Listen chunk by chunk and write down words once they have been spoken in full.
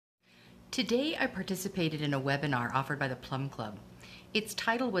Today, I participated in a webinar offered by the Plum Club. Its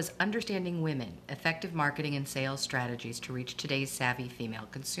title was Understanding Women, Effective Marketing and Sales Strategies to Reach Today's Savvy Female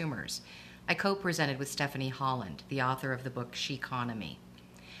Consumers. I co-presented with Stephanie Holland, the author of the book Sheconomy.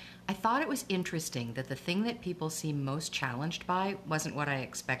 I thought it was interesting that the thing that people seem most challenged by wasn't what I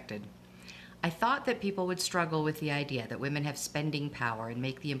expected. I thought that people would struggle with the idea that women have spending power and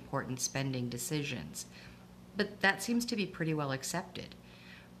make the important spending decisions. But that seems to be pretty well accepted.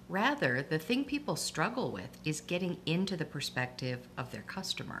 Rather, the thing people struggle with is getting into the perspective of their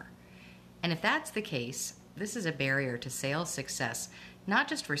customer. And if that's the case, this is a barrier to sales success, not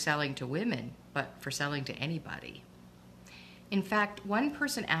just for selling to women, but for selling to anybody. In fact, one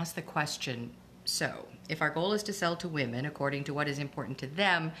person asked the question, so, if our goal is to sell to women according to what is important to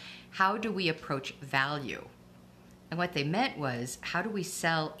them, how do we approach value? And what they meant was, how do we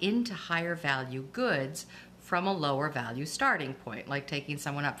sell into higher value goods from a lower value starting point, like taking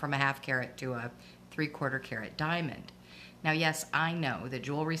someone up from a half carat to a 3/4 carat diamond? Now, yes, I know that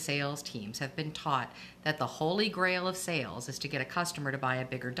jewelry sales teams have been taught that the holy grail of sales is to get a customer to buy a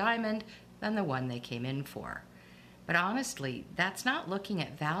bigger diamond than the one they came in for. But honestly, that's not looking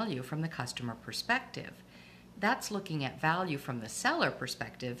at value from the customer perspective. That's looking at value from the seller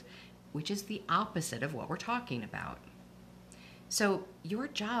perspective, which is the opposite of what we're talking about. So your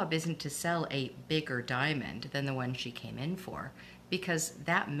job isn't to sell a bigger diamond than the one she came in for, because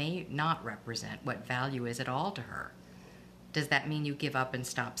that may not represent what value is at all to her. Does that mean you give up and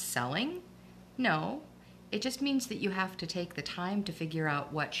stop selling? No, it just means that you have to take the time to figure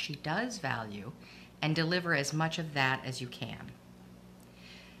out what she does value and deliver as much of that as you can.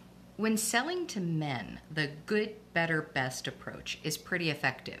 When selling to men, the good, better, best approach is pretty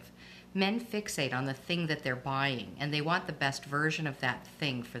effective. Men fixate on the thing that they're buying, and they want the best version of that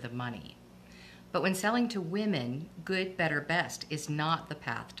thing for the money. But when selling to women, good, better, best is not the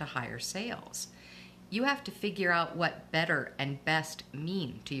path to higher sales. You have to figure out what better and best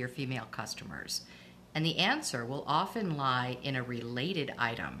mean to your female customers. And the answer will often lie in a related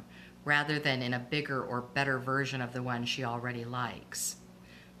item, rather than in a bigger or better version of the one she already likes.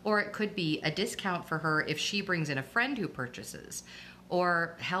 Or it could be a discount for her if she brings in a friend who purchases,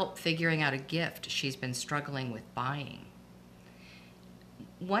 or help figuring out a gift she's been struggling with buying.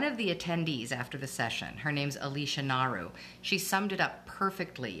 One of the attendees after the session, her name's Alicia Naru, she summed it up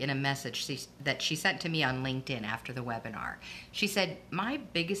perfectly in a message that she sent to me on LinkedIn after the webinar. She said, "My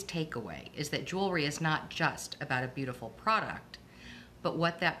biggest takeaway is that jewelry is not just about a beautiful product, but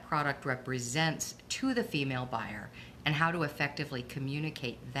what that product represents to the female buyer and how to effectively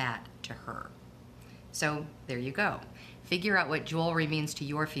communicate that to her." So there you go. Figure out what jewelry means to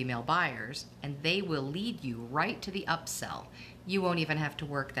your female buyers, and they will lead you right to the upsell. You won't even have to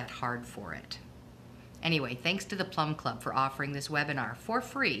work that hard for it. Anyway, thanks to the Plum Club for offering this webinar for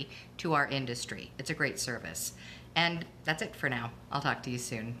free to our industry. It's a great service. And that's it for now. I'll talk to you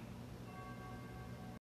soon.